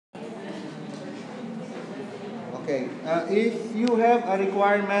Okay. If you have a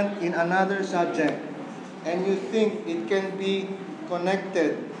requirement in another subject and you think it can be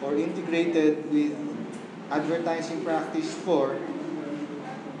connected or integrated with advertising practice 4,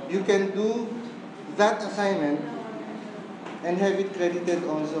 you can do that assignment and have it credited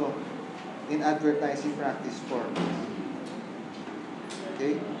also in advertising practice 4.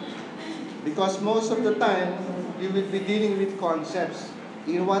 Okay? Because most of the time, you will be dealing with concepts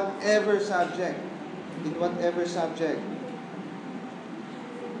in whatever subject. In whatever subject.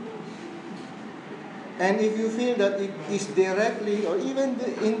 And if you feel that it is directly or even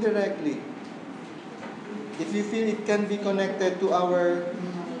indirectly, if you feel it can be connected to our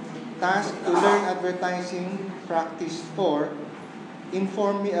task to learn advertising practice 4,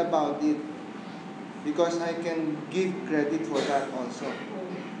 inform me about it because I can give credit for that also.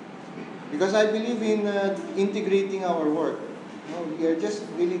 Because I believe in integrating our work. We are just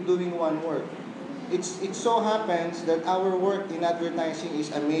really doing one work. It so happens that our work in advertising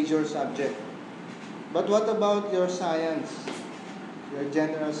is a major subject. But what about your science, your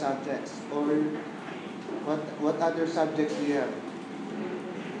general subjects, or what other subjects do you have?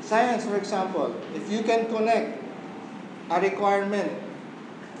 Science, for example, if you can connect a requirement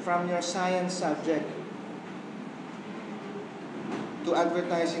from your science subject to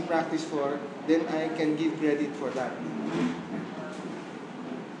advertising practice 4, then I can give credit for that.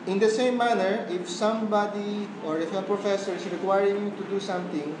 In the same manner, if somebody or if a professor is requiring you to do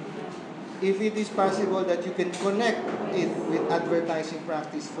something, if it is possible that you can connect it with advertising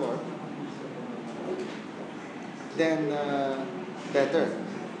practice 4, then better.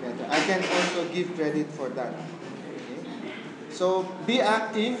 I can also give credit for that. Okay? So be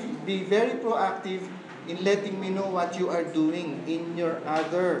active, be very proactive in letting me know what you are doing in your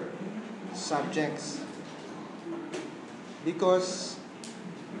other subjects. Because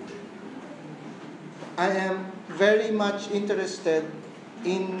I am very much interested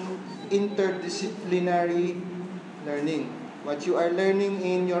in interdisciplinary learning. What you are learning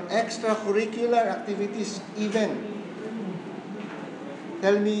in your extracurricular activities even.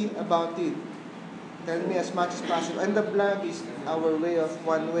 Tell me about it. Tell me as much as possible. And the blog is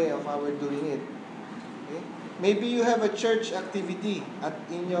one way of our doing it. Okay? Maybe you have a church activity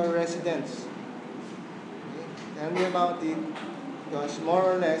in your residence. Okay? Tell me about it. Because more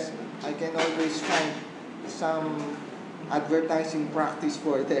or less, I can always find some advertising practice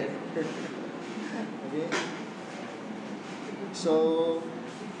for there. Okay? So,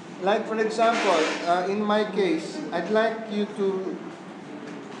 like for example, in my case, I'd like you to,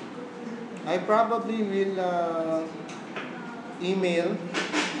 I probably will email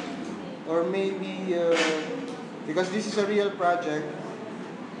or maybe, because this is a real project,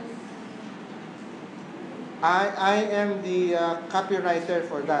 I am the copywriter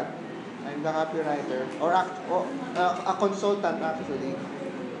for that. I'm the copywriter, or a consultant actually.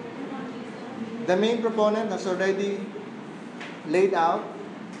 The main proponent has already laid out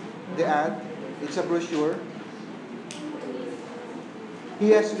the ad. It's a brochure. He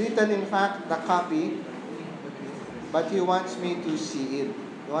has written, in fact, the copy, but he wants me to see it.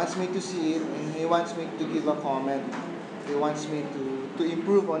 He wants me to see it, and he wants me to give a comment. He wants me to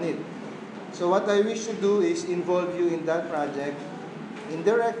improve on it. So what I wish to do is involve you in that project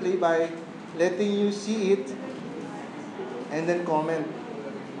indirectly by letting you see it and then comment.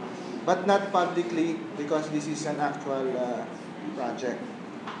 But not publicly because this is an actual project.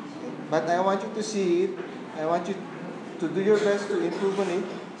 Okay? But I want you to see it. I want you to do your best to improve on it,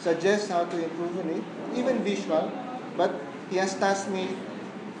 suggest how to improve on it, even visual. But he has tasked me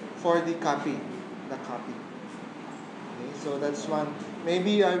for the copy. Okay, so that's one.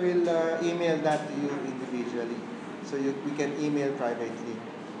 Maybe I will email that to you individually, so we can email privately.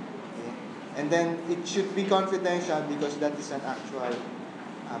 Okay? And then it should be confidential because that is an actual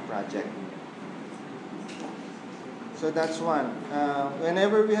project. So that's one.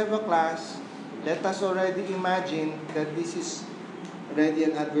 Whenever we have a class, let us already imagine that this is already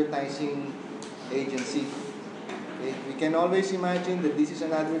an advertising agency. Okay? We can always imagine that this is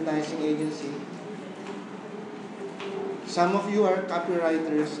an advertising agency. Some of you are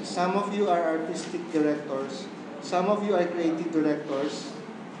copywriters, some of you are artistic directors, some of you are creative directors.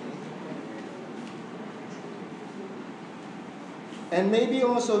 And maybe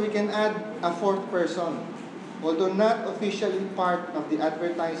also we can add a fourth person, although not officially part of the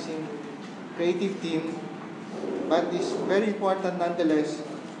advertising creative team, but is very important nonetheless,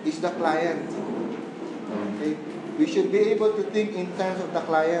 is the client. Okay? We should be able to think in terms of the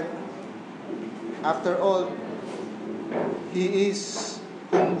client. After all, he is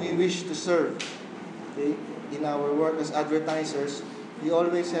whom we wish to serve. Okay? In our work as advertisers, we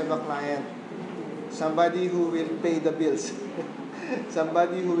always have a client. somebody who will pay the bills,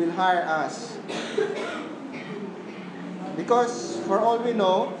 somebody who will hire us. Because for all we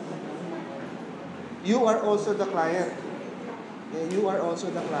know, you are also the client. You are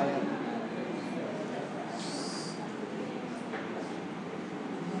also the client.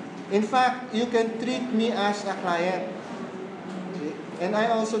 In fact, you can treat me as a client. Okay? And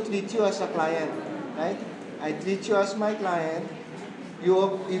I also treat you as a client. Right? I treat you as my client.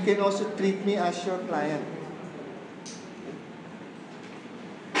 You can also treat me as your client.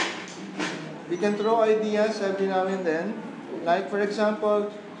 We can throw ideas every now and then. Like for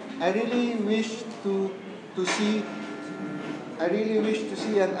example, I really wish to see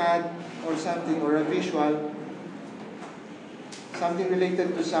an ad or something, or a visual, something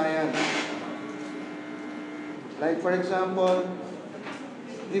related to science. Like for example,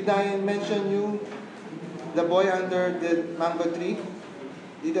 did I mention you the boy under the mango tree?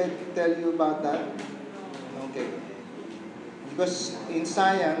 Did I tell you about that? Okay. Because in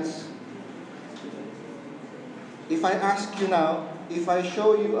science, if I ask you now, if I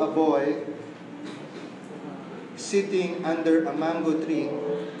show you a boy sitting under a mango tree,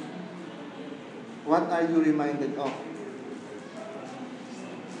 what are you reminded of?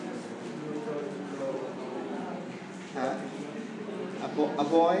 Huh? A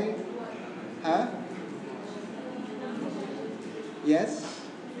boy? Huh? Yes?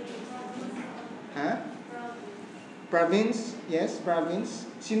 Huh? Province? Yes, province.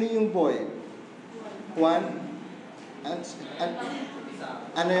 Sino yung boy? Juan?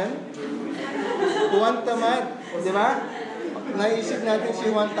 Ano yan? Juan Tamad. Di ba? Naisip natin si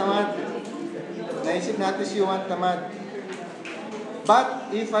Juan Tamad.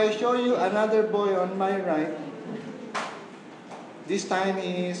 But if I show you another boy on my right, this time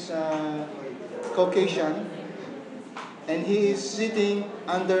he is Caucasian, and he is sitting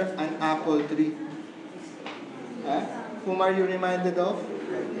under an apple tree. Whom are you reminded of?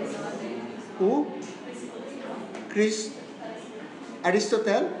 Who?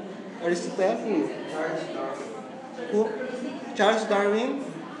 Aristotle? Who? Who? Charles Darwin?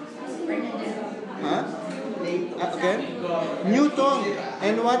 Huh? Again? Newton.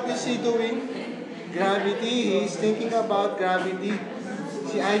 And what is he doing? Gravity. He is thinking about gravity.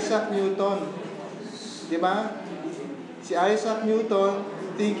 Si Isaac Newton. Diba? Si Isaac Newton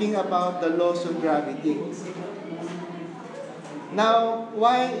thinking about the laws of gravity. Now,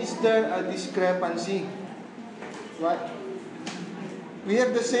 why is there a discrepancy? What? We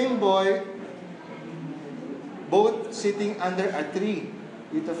have the same boy, both sitting under a tree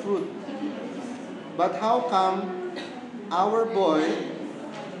with a fruit. But how come our boy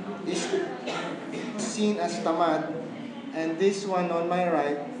is seen as tamad, and this one on my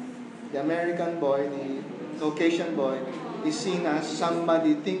right, the American boy, the Caucasian boy, is seen as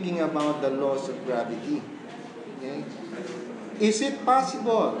somebody thinking about the laws of gravity? Okay? Is it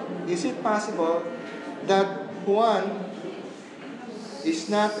possible that Juan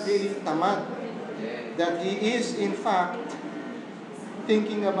is not really tamad? That he is in fact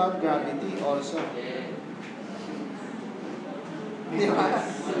thinking about gravity also? Di ba?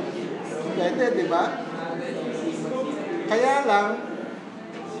 Pwede, di ba? Kaya lang,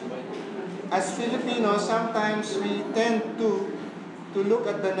 as Filipinos, sometimes we tend to look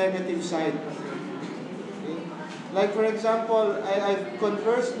at the negative side. Like for example, I've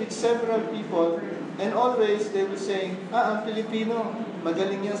conversed with several people, and always they will say, ang Pilipino,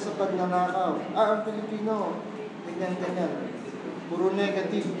 magaling yan sa pagnanakaw. Ang Pilipino, ganyan. Puro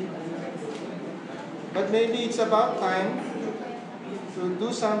negative. But maybe it's about time to do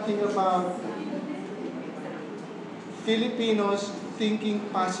something about Filipinos thinking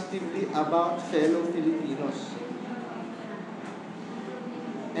positively about fellow Filipinos.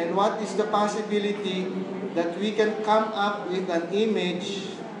 And what is the possibility that we can come up with an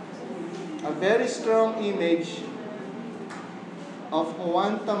image, a very strong image of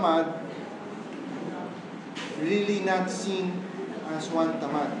Juan Tamad, really not seen as Juan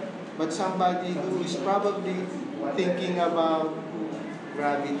Tamad, but somebody who is probably thinking about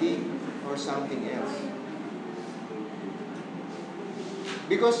gravity or something else.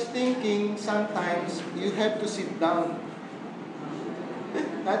 Because thinking, sometimes you have to sit down.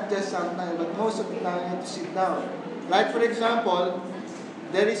 Not just sometimes, but most of the time you have to sit down. Like for example,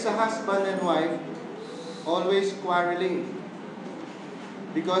 there is a husband and wife always quarreling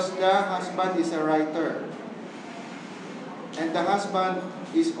because the husband is a writer. And the husband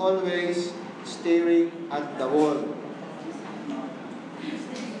is always staring at the wall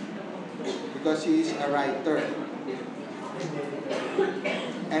because he is a writer.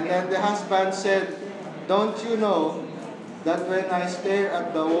 And then the husband said, "Don't you know that when I stare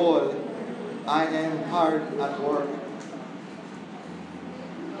at the wall, I am hard at work.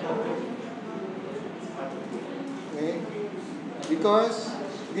 Okay? Because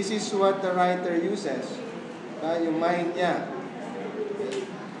this is what the writer uses. Yung mind niya.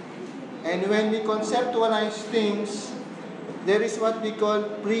 And when we conceptualize things, there is what we call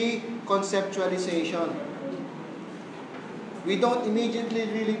pre-conceptualization. We don't immediately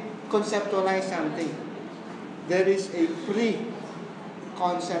really conceptualize something. There is a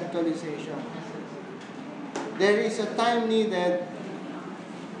pre-conceptualization. There is a time needed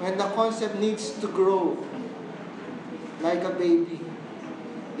when the concept needs to grow like a baby.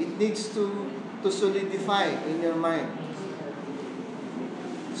 It needs to solidify in your mind.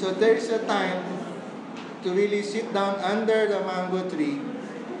 So there is a time to really sit down under the mango tree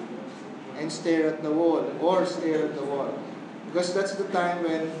and stare at the wall or stare at the wall. Because that's the time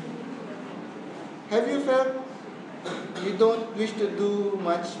when, have you felt you don't wish to do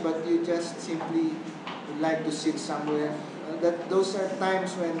much but you just simply would like to sit somewhere? Those are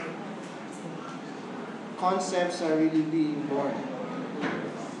times when concepts are really being born.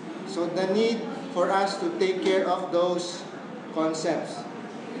 So the need for us to take care of those concepts,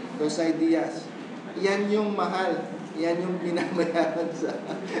 those ideas, yan yung mahal, yan yung binabayaran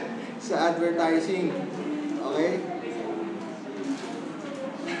sa advertising. Okay?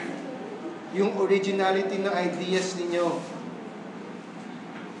 Yung originality ng ideas ninyo.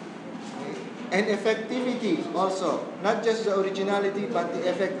 Okay? And effectivity also. Not just the originality, but the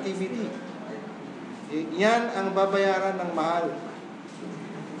effectivity. Okay? Yan ang babayaran ng mahal.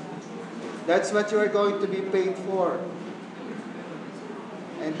 That's what you are going to be paid for.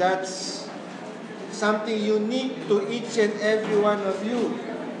 And that's something unique to each and every one of you.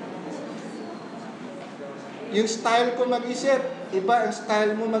 Yung style ko mag-isip, iba ang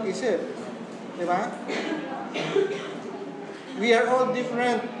style mo mag-isip. Diba? We are all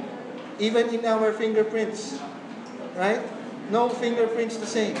different, even in our fingerprints. Right? No fingerprints the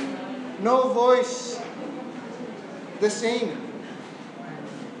same. No voice the same.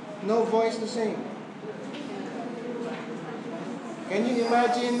 No voice the same. Can you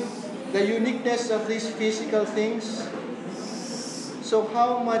imagine the uniqueness of these physical things? So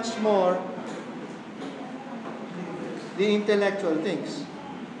how much more the intellectual things?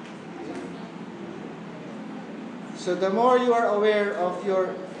 So the more you are aware of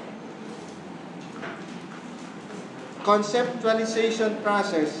your conceptualization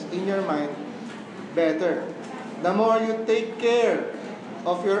process in your mind, better. The more you take care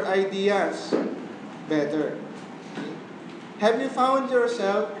of your ideas, better. Have you found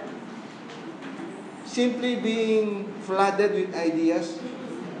yourself simply being flooded with ideas?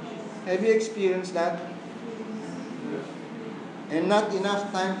 Have you experienced that? And not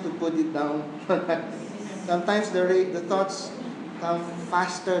enough time to put it down. Sometimes the thoughts come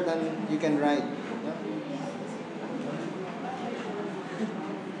faster than you can write.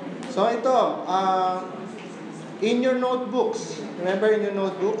 So ito, in your notebooks, remember in your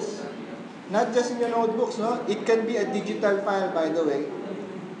notebooks? Not just in your notebooks, no? It can be a digital file, by the way.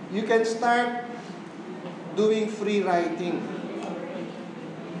 You can start doing free writing.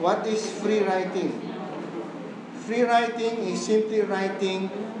 What is free writing? Free writing is simply writing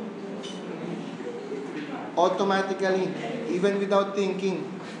automatically, even without thinking.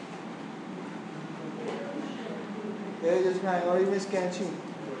 Okay, just writing, or even sketching.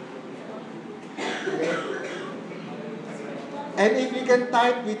 Okay. And if you can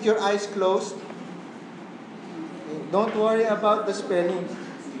type with your eyes closed, don't worry about the spelling.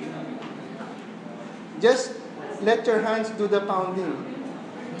 Just let your hands do the pounding.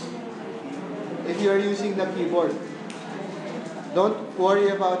 If you are using the keyboard, don't worry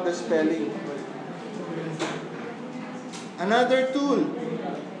about the spelling. Another tool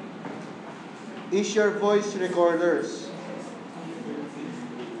is your voice recorders.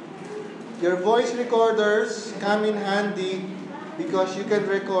 Your voice recorders come in handy because you can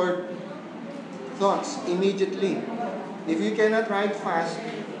record thoughts immediately. If you cannot write fast,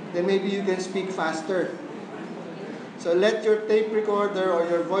 then maybe you can speak faster. So let your tape recorder or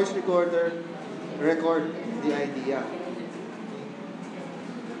your voice recorder record the idea.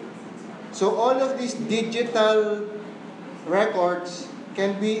 So all of these digital records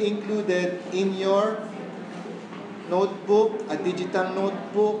can be included in your notebook, a digital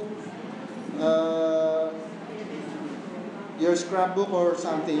notebook, your scrapbook or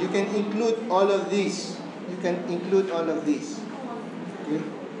something. You can include all of these. You can include all of these. Okay?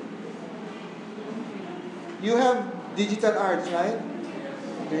 You have digital arts, right?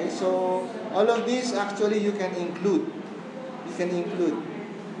 Okay, so all of these actually you can include. You can include.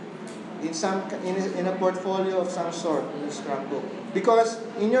 in a portfolio of some sort in your scrapbook. Because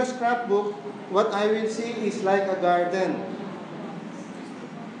in your scrapbook, what I will see is like a garden.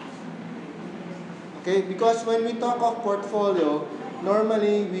 Okay, because when we talk of portfolio,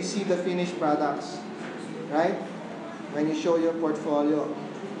 normally we see the finished products, right? When you show your portfolio.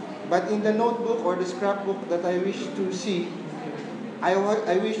 But in the notebook or the scrapbook that I wish to see, I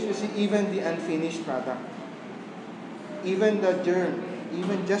wish to see even the unfinished product. Even the germ,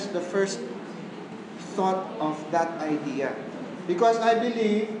 even just the first thought of that idea. Because I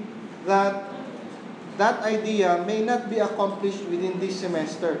believe that that idea may not be accomplished within this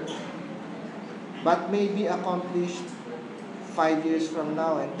semester, but may be accomplished 5 years from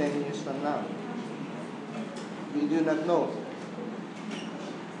now and 10 years from now. We do not know.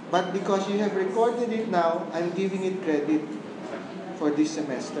 But because you have recorded it now, I'm giving it credit for this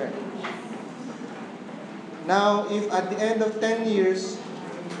semester. Now, if at the end of 10 years,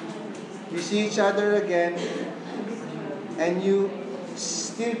 you see each other again, and you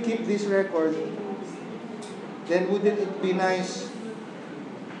still keep this record, then wouldn't it be nice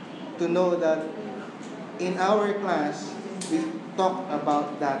to know that in our class, we talked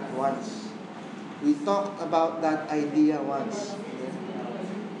about that once. We talked about that idea once.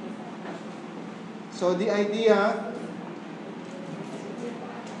 So the idea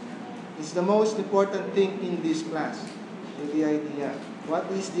is the most important thing in this class. The idea. What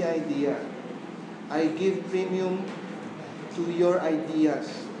is the idea? I give premium to your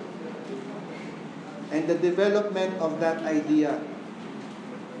ideas and the development of that idea.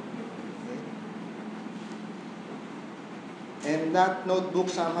 And that notebook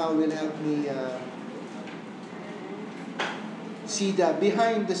somehow will help me see the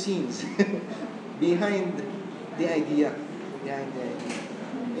behind the scenes, behind the idea.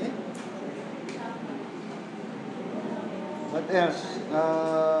 Okay? What else?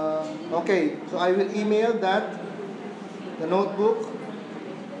 Okay, so I will email that, the notebook.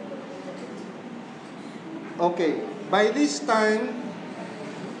 Okay, by this time,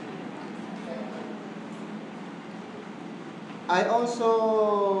 I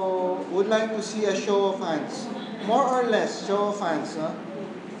also would like to see a show of hands. More or less, show of hands. Huh?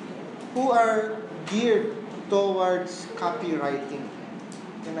 Who are geared towards copywriting?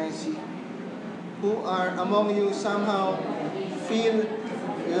 Can I see? Who are among you somehow feel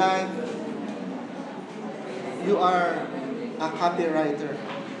like you are a copywriter?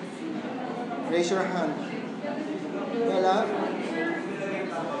 Raise your hand. Wala?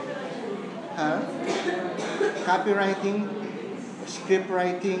 Huh? Copywriting, script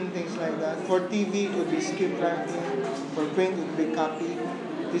writing, things like that. For TV, it would be script writing. For print, it would be copy.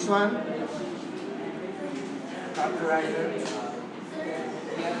 This one? Copywriter.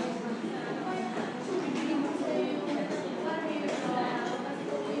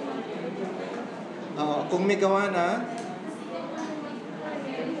 Kung may gawa na,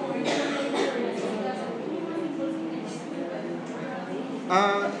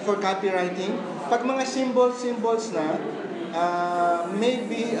 for copywriting, pag mga symbols na,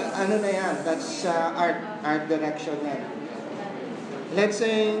 maybe, ano na yan, that's art direction yan. Let's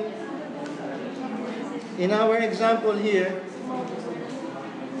say, in our example here,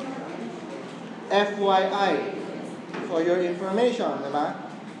 FYI, for your information, diba?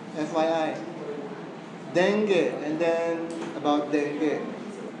 FYI. Dengue, and then about dengue.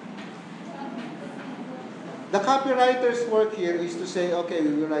 The copywriter's work here is to say, okay,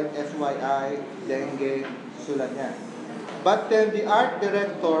 we will write FYI, dengue, sulat niya. But then the art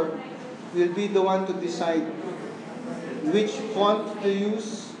director will be the one to decide which font to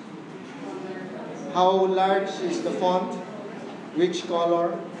use, how large is the font, which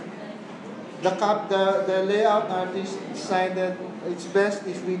color. The layout artist decided it's best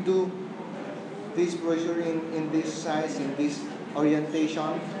if we do this brochure in this size, in this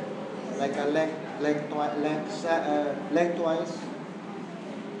orientation, like a lengthwise.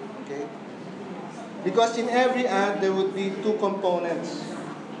 Okay? Because in every ad, there would be two components,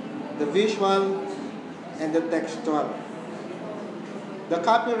 the visual and the textual. The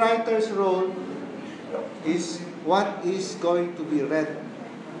copywriter's role is what is going to be read.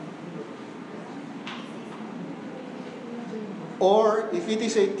 Or if it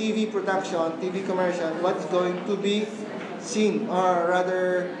is a TV production, TV commercial, what's going to be seen or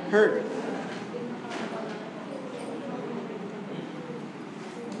rather heard.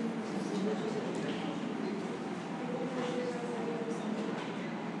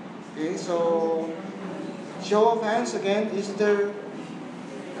 Okay, so show of hands again, is there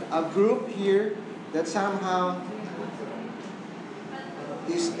a group here that somehow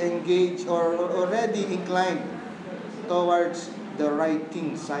is engaged or already inclined towards the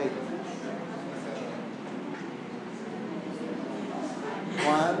writing side?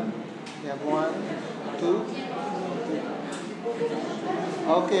 One. You have one, two.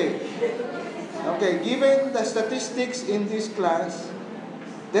 Okay. Okay, given the statistics in this class,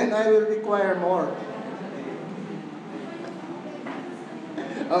 then I will require more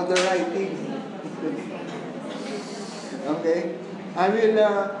of the writing. Okay? I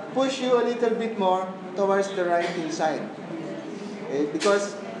will push you a little bit more towards the writing side. Okay?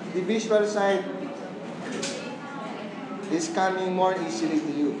 Because the visual side is coming more easily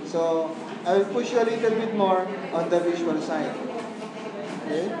to you. So, I will push you a little bit more on the visual side.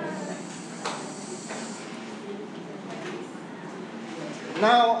 Okay?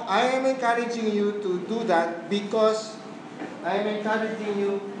 Now, I am encouraging you to do that because I am encouraging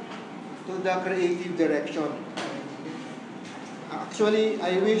you to the creative direction. Actually,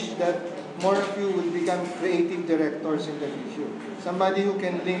 I wish that more of you would become creative directors in the future. Somebody who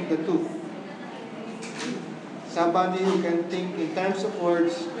can link the two. Somebody who can think in terms of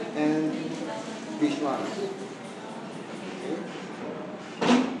words and visuals.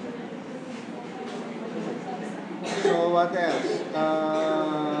 So what else?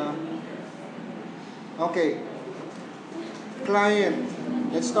 Okay. Client.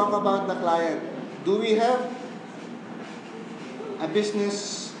 Let's talk about the client. Do we have a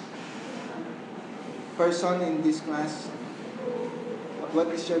business person in this class? What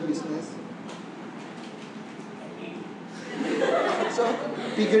is your business? So,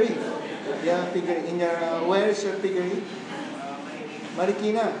 piggery. Yeah, piggery. In your, where is your piggery?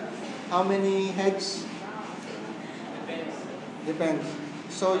 Marikina. How many heads? Depends.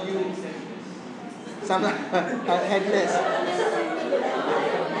 So you, some headless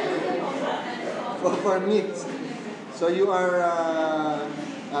for meat. So you are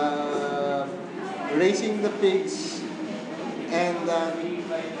raising the pigs and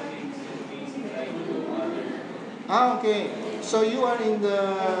okay. So you are in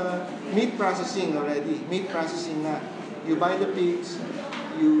the meat processing already. Meat processing na. You buy the pigs,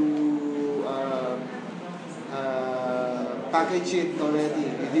 you package it already,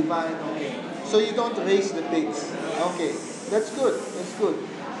 you divide, okay. So you don't raise the pigs. Okay, that's good, that's good.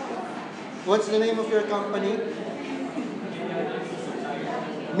 What's the name of your company?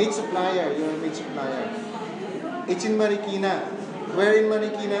 Meat supplier, you're a meat supplier. It's in Marikina. Where in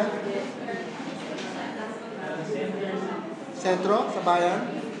Marikina? Centro? Sa bayan?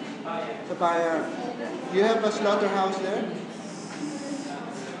 Sa bayan. You have a slaughterhouse there?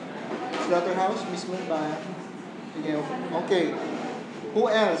 Slaughterhouse? Mismo bayan? Okay, okay.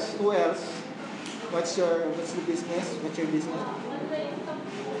 Who else? Who else? What's the business? What's your business?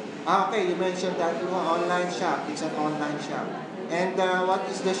 Okay, you mentioned that you are online shop. It's an online shop. And what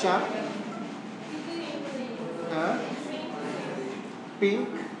is the shop? Huh? Pink?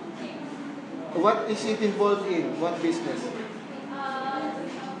 What is it involved in? What business?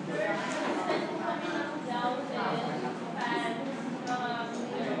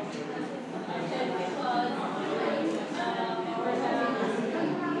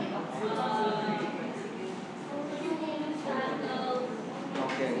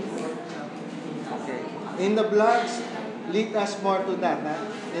 In the blogs, lead us more to that. Huh?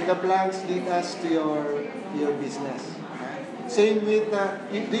 In the blogs, lead us to your business. Huh? Same with,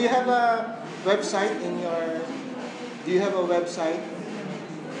 do you have a website in your, do you have a website?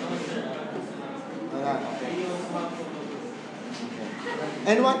 Okay.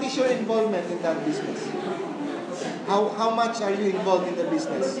 And what is your involvement in that business? How much are you involved in the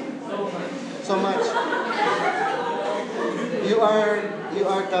business? So much. You are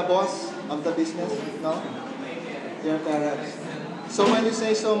the boss of the business? No? Your parents. So when you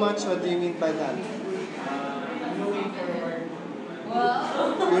say so much, what do you mean by that?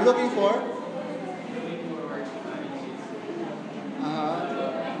 You're looking for?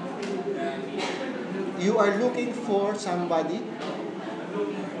 You are looking for somebody?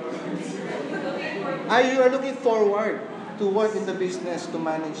 You are looking forward to work in the business, to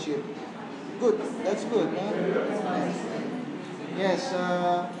manage it. Good. That's good. Huh? Yes.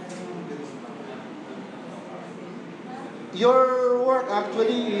 Your work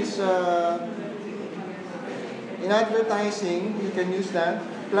actually is in advertising. You can use that.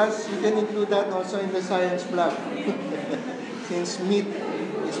 Plus, you can include that also in the science blog. Since meat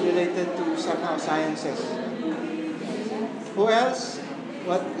is related to somehow sciences. Who else?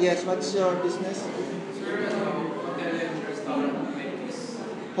 What? Yes. What's your business?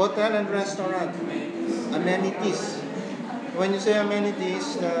 Hotel and restaurant. Amenities. When you say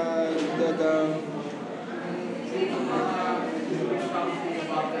amenities,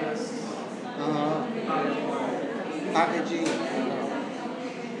 packaging,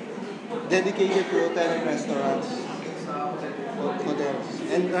 dedicated to hotel and restaurants. hotels.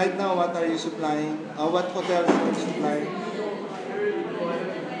 And right now, what are you supplying? What hotels are you supplying?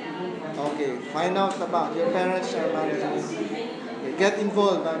 Okay, find out about your parents are managing. Okay, get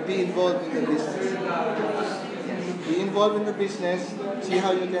involved. Be involved in the business. Be involved in the business. See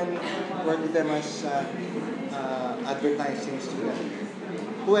how you can work with them as advertising student.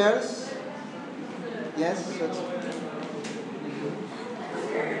 Who else? Yes.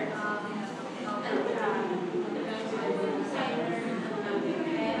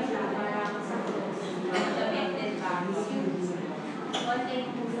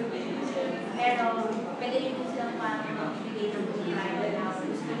 Pero pwede rin po silang parang magbigay ng private hours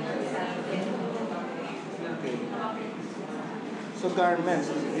Okay. So garments,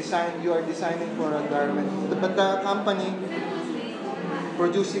 you are designing for a garment. But the company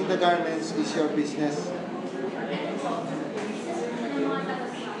producing the garments is your business.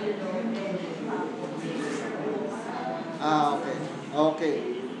 Okay. Okay.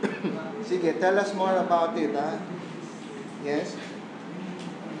 Sige, tell us more about it, ha? Yes?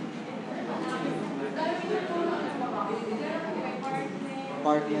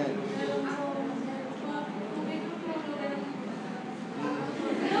 Partner.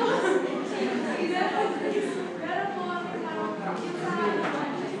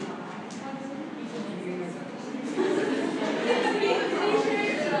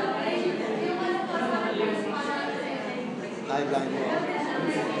 Eyeliner.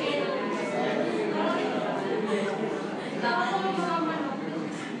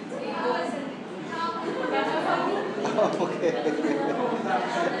 Okay.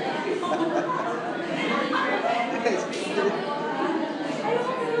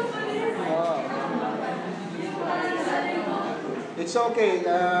 It's okay.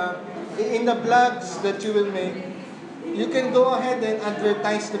 In the blogs that you will make, you can go ahead and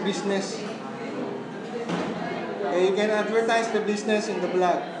advertise the business. Okay, you can advertise the business in the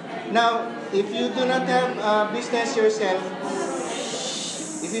blog. Now, if you do not have a business yourself,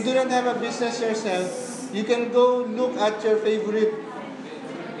 you can go look at your favorite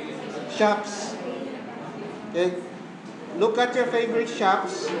shops. Okay? Look at your favorite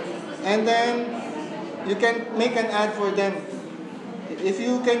shops, and then you can make an ad for them. If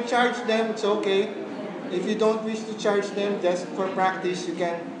you can charge them, it's okay. If you don't wish to charge them, just for practice, you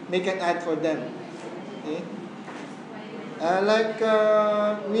can make an ad for them. Okay? Like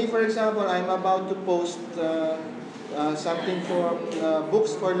me, for example, I'm about to post something for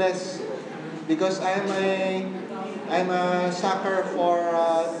books for less, because I'm a sucker for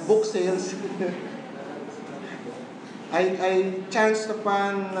book sales. I chanced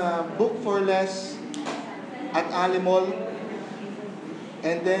upon book for less at Alimol,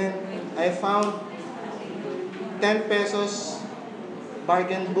 and then I found 10 pesos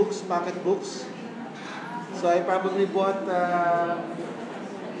bargain books, pocket books. So I probably bought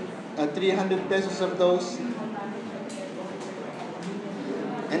 300 pesos of those.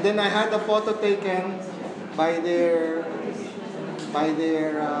 And then I had a photo taken by their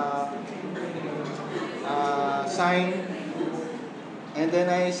sign, and then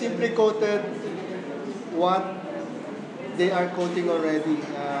I simply quoted what they are quoting already.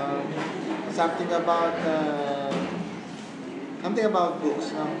 Something about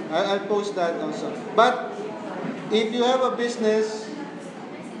books. I'll post that also. But if you have a business,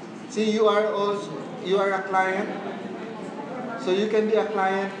 see, you are a client, so you can be a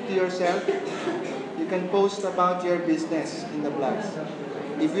client to yourself. You can post about your business in the blogs.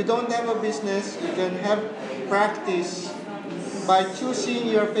 If you don't have a business, you can have practice by choosing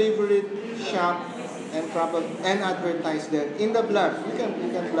your favorite shop and advertise them in the blog. You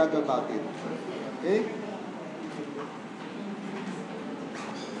can blog about it. Okay.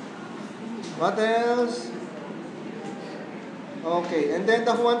 What else? Okay, and then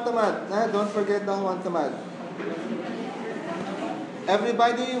the Juan Tamad. Don't forget the Juan Tamad.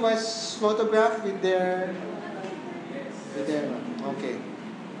 Everybody was photographed with their. Okay.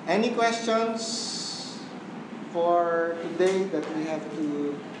 Any questions for today that we have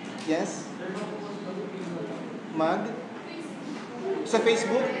to? Yes? Mag? Sa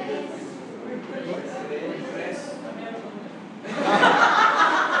Facebook?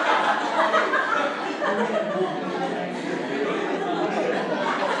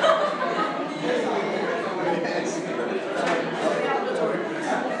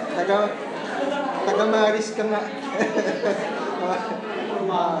 Taga-Maris ka nga.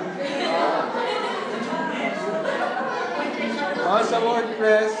 Sa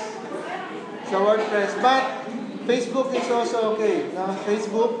WordPress. But Facebook is also okay. Now,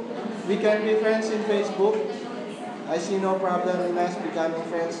 Facebook, we can be friends in Facebook. I see no problem in us becoming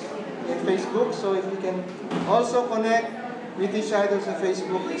friends in Facebook. So if we can also connect with each other sa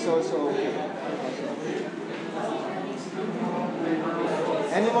Facebook, it's also okay.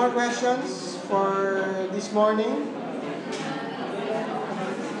 Any more questions for this morning?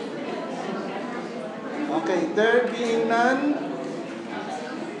 Okay, there being none,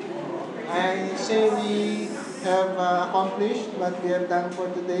 I say we have accomplished what we have done for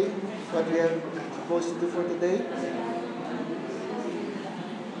today, what we are supposed to do for today.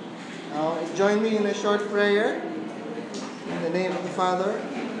 Now, join me in a short prayer. In the name of the Father,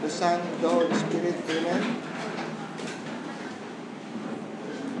 the Son, and the Holy Spirit. Amen.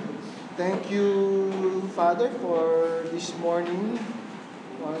 Thank you, Father, for this morning,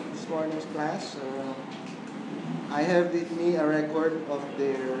 this morning's class. I have with me a record of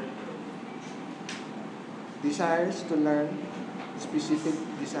their desires to learn, specific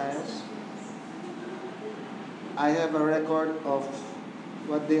desires. I have a record of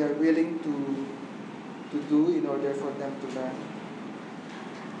what they are willing to do in order for them to learn.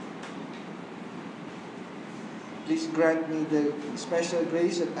 Please grant me the special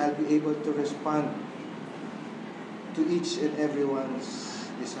grace that I'll be able to respond to each and everyone's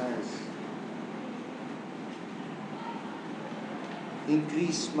desires.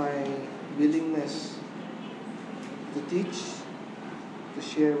 Increase my willingness to teach, to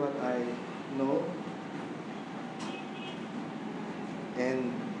share what I know,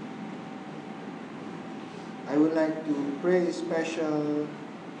 and I would like to pray a special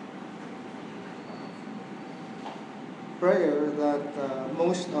prayer that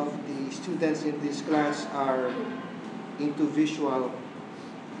most of the students in this class are into visual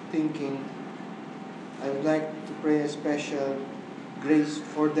thinking. I would like to pray a special grace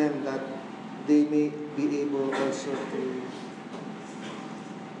for them that they may be able also to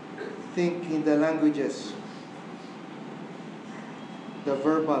think in the languages, the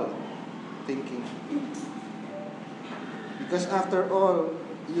verbal thinking. Because after all,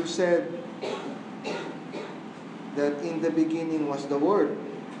 you said that in the beginning was the Word.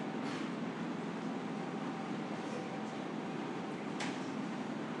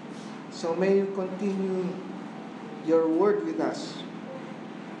 So may you continue your word with us.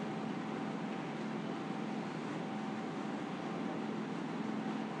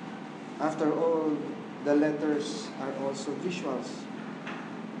 After all, the letters are also visuals.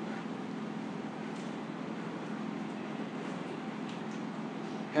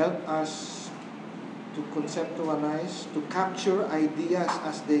 Help us to conceptualize, to capture ideas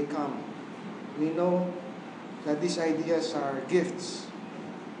as they come. We know that these ideas are gifts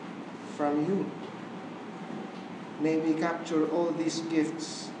from you. May we capture all these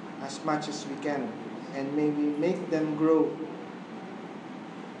gifts as much as we can, and may we make them grow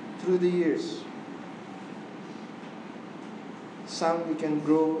through the years. Some we can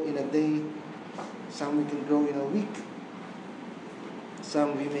grow in a day, some we can grow in a week,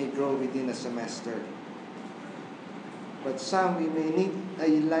 some we may grow within a semester. But some we may need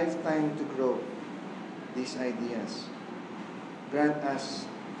a lifetime to grow these ideas. Grant us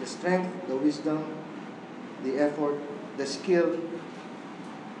the strength, the wisdom, the effort, the skill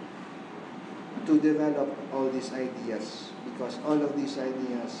to develop all these ideas, because all of these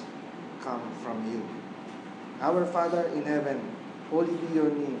ideas come from you. Our Father in heaven, holy be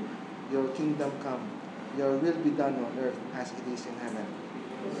your name, your kingdom come, your will be done on earth as it is in heaven.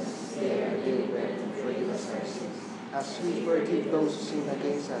 Forgive us our sins, as we forgive those who sin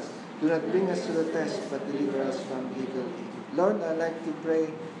against us. Do not bring us to the test, but deliver us from evil. Lord, I'd like to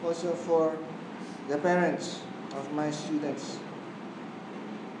pray also for the parents of my students.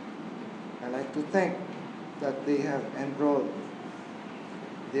 I'd like to thank that they have enrolled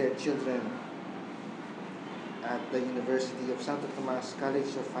their children at the University of Santo Tomas College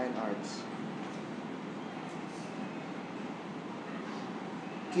of Fine Arts.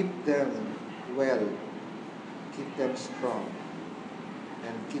 Keep them well, keep them strong,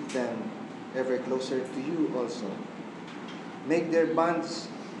 and keep them ever closer to you also. Make their bonds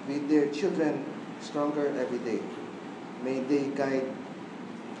with their children stronger every day. May they guide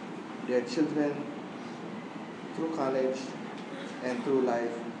their children through college and through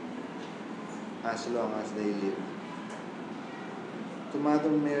life as long as they live. To Mother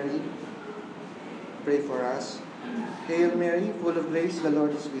Mary, pray for us. Hail Mary, full of grace, the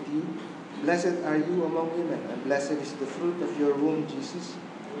Lord is with you. Blessed are you among women, and blessed is the fruit of your womb, Jesus.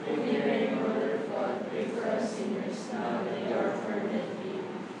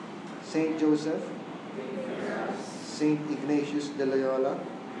 Saint Joseph, Saint Ignatius de Loyola,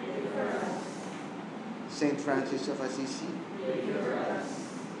 Saint Francis of Assisi,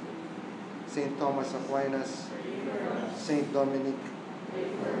 Saint Thomas Aquinas, Saint Dominic.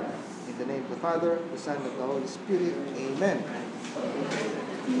 In the name of the Father, the Son, and the Holy Spirit. Amen.